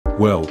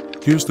Well,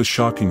 here's the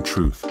shocking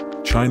truth.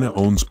 China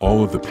owns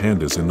all of the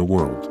pandas in the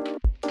world.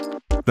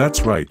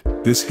 That's right,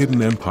 this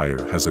hidden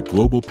empire has a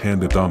global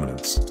panda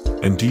dominance.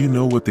 And do you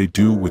know what they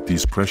do with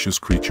these precious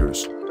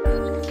creatures?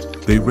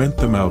 They rent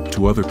them out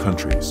to other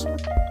countries.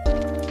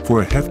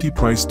 For a hefty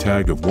price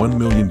tag of $1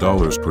 million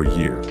per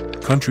year,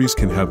 countries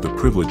can have the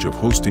privilege of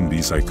hosting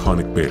these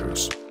iconic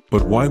bears.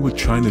 But why would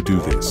China do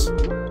this?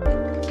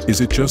 Is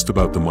it just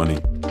about the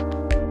money?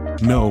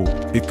 No,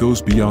 it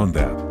goes beyond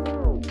that.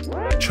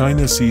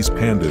 China sees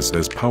pandas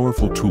as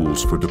powerful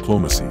tools for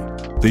diplomacy.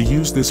 They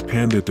use this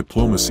panda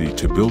diplomacy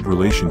to build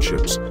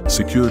relationships,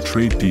 secure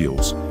trade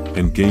deals,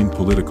 and gain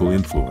political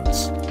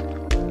influence.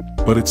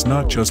 But it's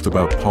not just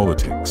about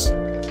politics.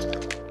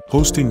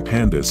 Hosting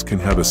pandas can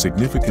have a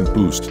significant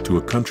boost to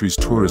a country's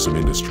tourism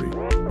industry.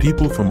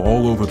 People from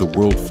all over the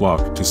world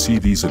flock to see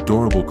these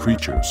adorable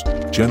creatures,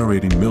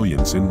 generating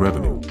millions in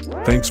revenue.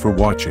 Thanks for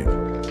watching.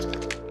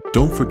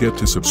 Don't forget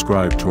to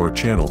subscribe to our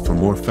channel for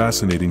more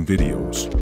fascinating videos.